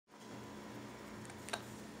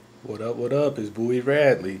What up, what up? It's Buu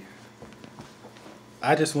E.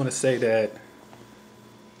 I just want to say that,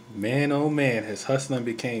 man, oh man, has hustling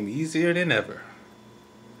became easier than ever.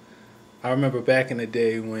 I remember back in the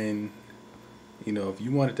day when, if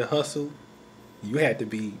you wanted to hustle, you had to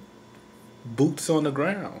be boots on the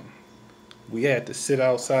ground. We had to sit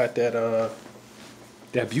outside that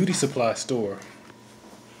beauty supply store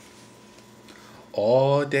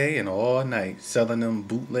all day and all night selling them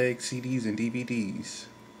bootleg CDs and DVDs.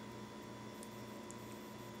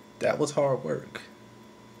 That was hard work.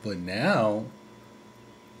 But now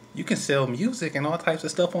you can sell music and all types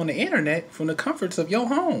of stuff on the internet from the comforts of your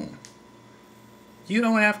home. You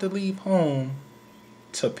don't have to leave home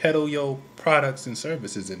to peddle your products and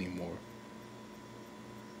services anymore.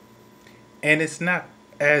 And it's not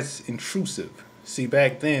as intrusive. See,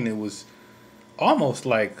 back then it was almost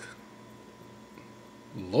like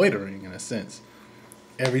loitering in a sense.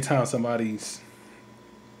 Every time somebody's,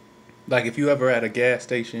 like, if you ever at a gas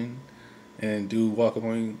station and do walk up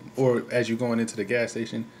on you, or as you're going into the gas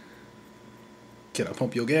station, can I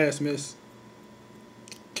pump your gas, miss?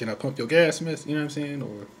 Can I pump your gas, miss? You know what I'm saying?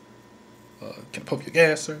 Or can I pump your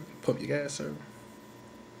gas, sir? Pump your gas, sir?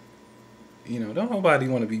 Don't nobody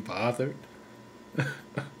want to be bothered.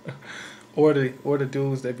 Or the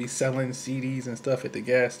dudes that be selling CDs and stuff at the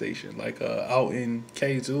gas station. Like out in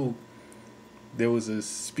K2, there was a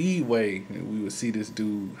speedway and we would see this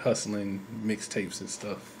dude hustling mixtapes and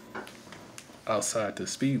stuff outside the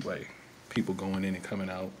speedway. People going in and coming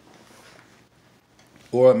out.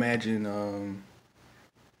 Or imagine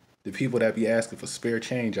the people that be asking for spare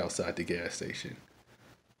change outside the gas station.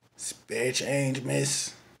 Spare change,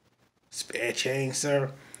 miss. Spare change,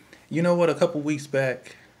 sir. You know what? A couple weeks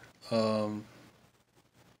back, um,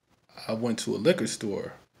 I went to a liquor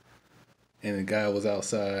store and the guy was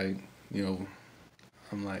outside. You know,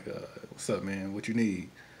 I'm like, "What's up, man? What you need?"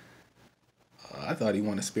 I thought he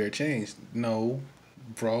wanted spare change. No,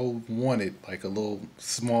 bro wanted like a little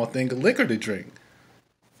small thing of liquor to drink.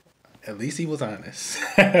 At least he was honest.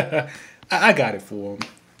 I got it for him.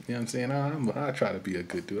 You know what I'm saying? I try to be a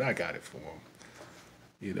good dude. I got it for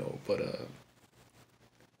him. But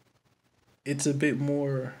it's a bit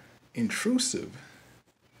more intrusive.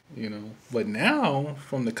 But now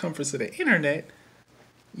from the comforts of the internet,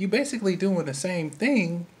 you basically doing the same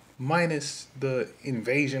thing minus the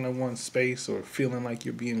invasion of one's space or feeling like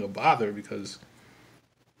you're being a bother because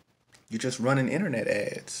you're just running internet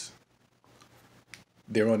ads.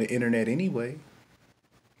 They're on the internet anyway,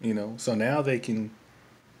 so now they can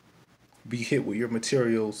be hit with your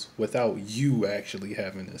materials without you actually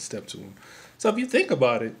having to step to them. So if you think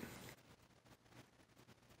about it,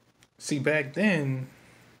 see, back then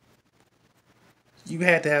you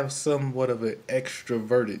had to have somewhat of an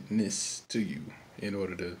extrovertedness to you in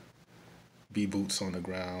order to be boots on the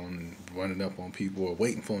ground and running up on people or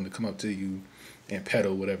waiting for them to come up to you and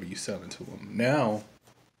peddle whatever you're selling to them. Now,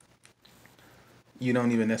 you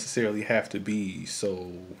don't even necessarily have to be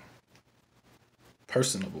so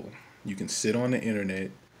personable. You can sit on the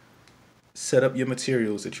internet, set up your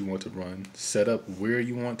materials that you want to run, set up where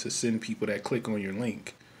you want to send people that click on your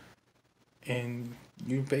link, and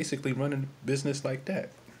you're basically running a business like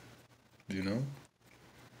that. You know?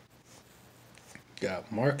 You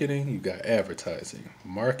got marketing, you got advertising.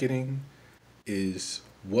 Marketing is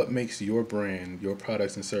what makes your brand, your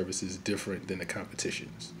products and services different than the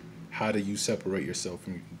competitions. How do you separate yourself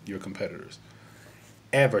from your competitors?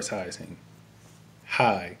 Advertising.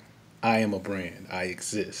 Hi, I am a brand. I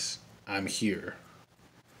exist. I'm here.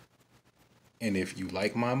 And if you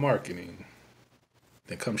like my marketing,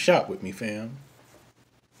 then come shop with me, fam.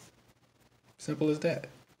 Simple as that.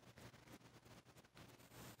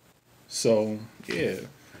 So, yeah.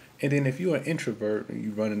 And then if you're an introvert and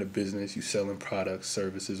you running a business, you selling products,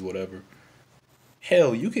 services, whatever,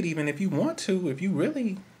 hell, you could even, if you want to, if you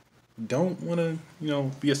really don't want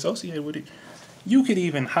to, be associated with it, you could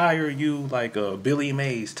even hire you like a Billy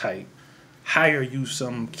Mays type, hire you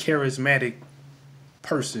some charismatic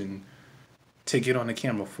person to get on the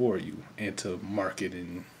camera for you and to market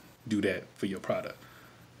and do that for your product.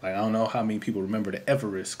 Like, I don't know how many people remember the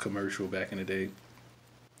Everest commercial back in the day.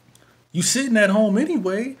 You sitting at home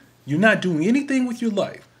anyway. You're not doing anything with your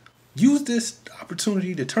life. Use this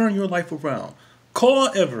opportunity to turn your life around. Call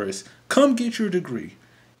Everest. Come get your degree.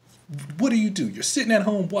 What do? You're sitting at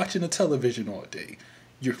home watching the television all day.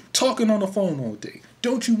 You're talking on the phone all day.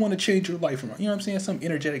 Don't you want to change your life around? You know what I'm saying? Some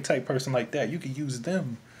energetic type person like that. You could use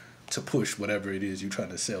them to push whatever it is you're trying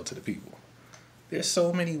to sell to the people. There's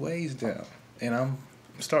so many ways now. And I'm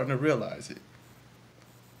starting to realize it.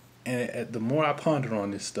 And the more I ponder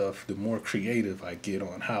on this stuff, the more creative I get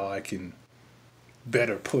on how I can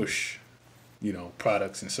better push,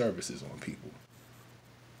 products and services on people.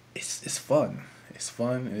 It's fun. It's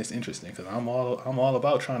fun and it's interesting because I'm all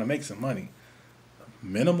about trying to make some money.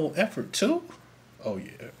 Minimal effort too. Oh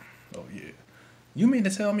yeah, oh yeah. You mean to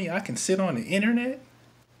tell me I can sit on the internet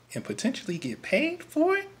and potentially get paid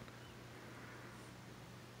for it?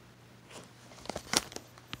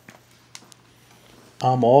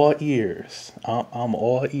 I'm all ears. I'm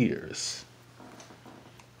all ears.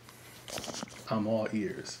 I'm all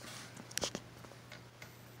ears.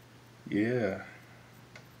 Yeah.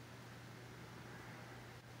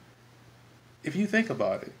 If you think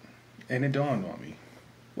about it, and it dawned on me.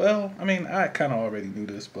 Well, I mean, I kind of already knew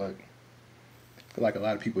this, but I feel like a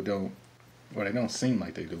lot of people don't, or they don't seem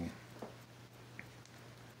like they do.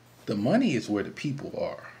 The money is where the people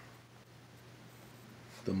are.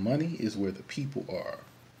 The money is where the people are.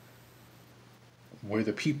 Where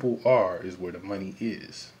the people are is where the money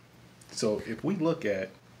is. So if we look at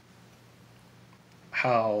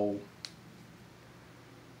how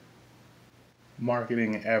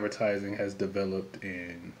marketing and advertising has developed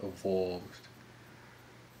and evolved,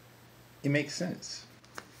 it makes sense.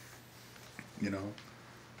 You know,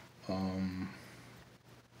 um,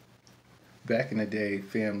 back in the day,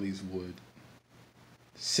 families would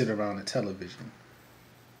sit around a television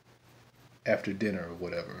after dinner or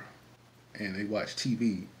whatever, and they watch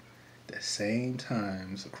TV the same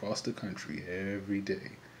times across the country every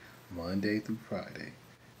day, Monday through Friday,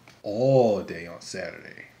 all day on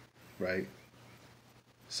Saturday, right?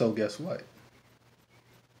 So guess what?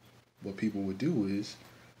 What people would do is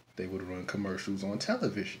they would run commercials on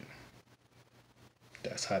television.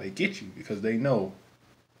 That's how they get you because they know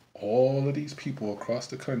all of these people across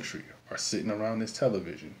the country are sitting around this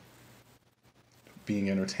television being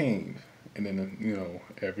entertained. And then,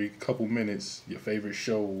 every couple minutes, your favorite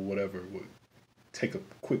show or whatever would take a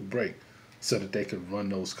quick break so that they could run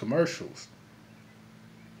those commercials.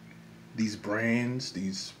 These brands,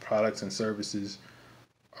 these products and services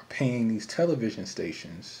are paying these television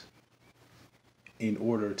stations in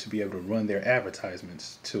order to be able to run their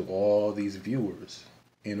advertisements to all these viewers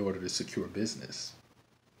in order to secure business.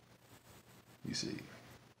 You see.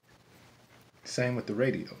 Same with the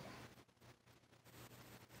radio.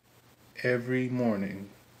 Every morning,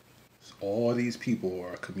 all these people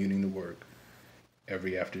are commuting to work.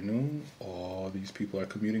 Every afternoon, all these people are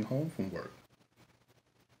commuting home from work.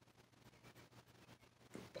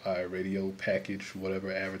 Buy a radio package,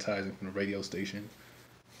 whatever advertising from the radio station.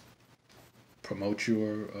 Promote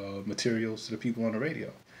your materials to the people on the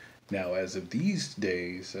radio. Now, as of these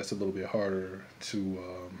days, that's a little bit harder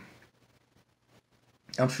to.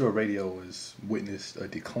 I'm sure radio has witnessed a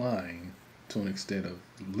decline to an extent of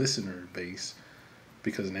listener base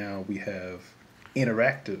because now we have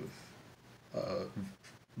interactive uh,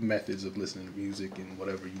 methods of listening to music and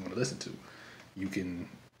whatever you want to listen to. You can,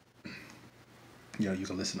 you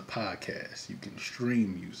can listen to podcasts. You can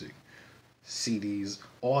stream music, CDs,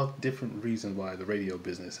 all different reasons why the radio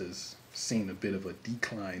business has seen a bit of a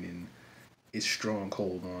decline in its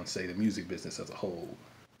stronghold on, say, the music business as a whole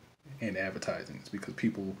and advertising. It's because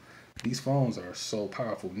these phones are so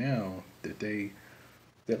powerful now that they're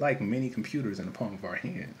like mini computers in the palm of our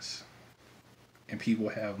hands. And people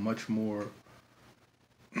have much more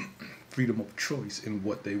freedom of choice in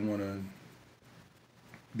what they want to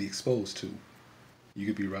be exposed to. You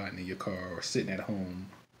could be riding in your car or sitting at home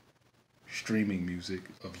streaming music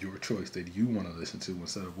of your choice that you want to listen to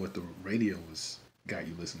instead of what the radio has got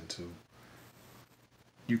you listening to.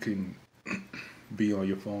 You can be on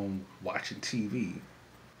your phone watching TV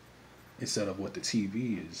instead of what the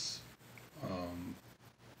TV is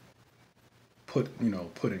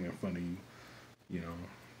putting in front of you.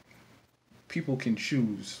 People can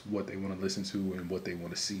choose what they want to listen to and what they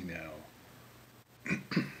want to see now.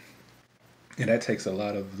 And that takes a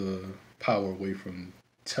lot of the power away from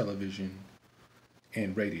television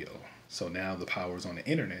and radio. So now the power is on the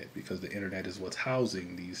internet because the internet is what's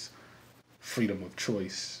housing these freedom of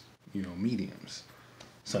choice, mediums.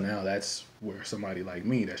 So now that's where somebody like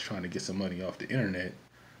me that's trying to get some money off the internet,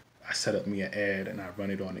 I set up me an ad and I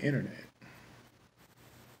run it on the internet.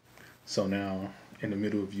 So now in the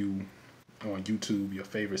middle of you on YouTube, your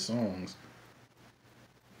favorite songs,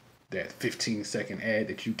 that 15-second ad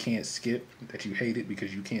that you can't skip, that you hate it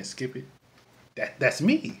because you can't skip it, that's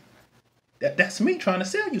me. That's me trying to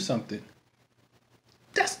sell you something.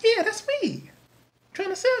 That's me trying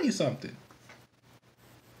to sell you something.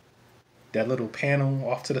 That little panel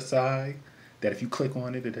off to the side, that if you click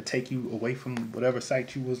on it, it'll take you away from whatever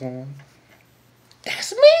site you was on.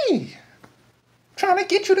 That's me trying to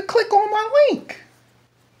get you to click on my link.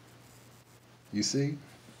 You see?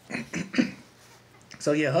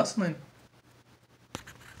 So yeah, hustling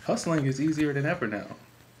is easier than ever now.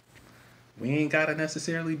 We ain't gotta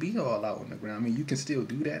necessarily be all out on the ground. I mean, you can still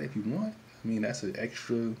do that if you want. I mean, that's an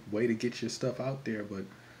extra way to get your stuff out there, but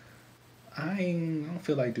I don't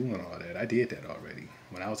feel like doing all that. I did that already.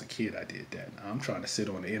 When I was a kid, I did that. I'm trying to sit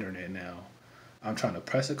on the internet now. I'm trying to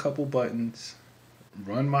press a couple buttons,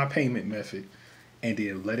 run my payment method, and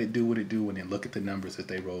then let it do what it do, and then look at the numbers as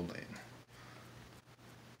they roll in.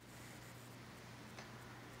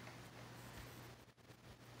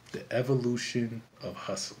 The evolution of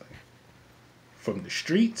hustling from the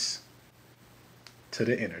streets to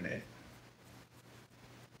the internet.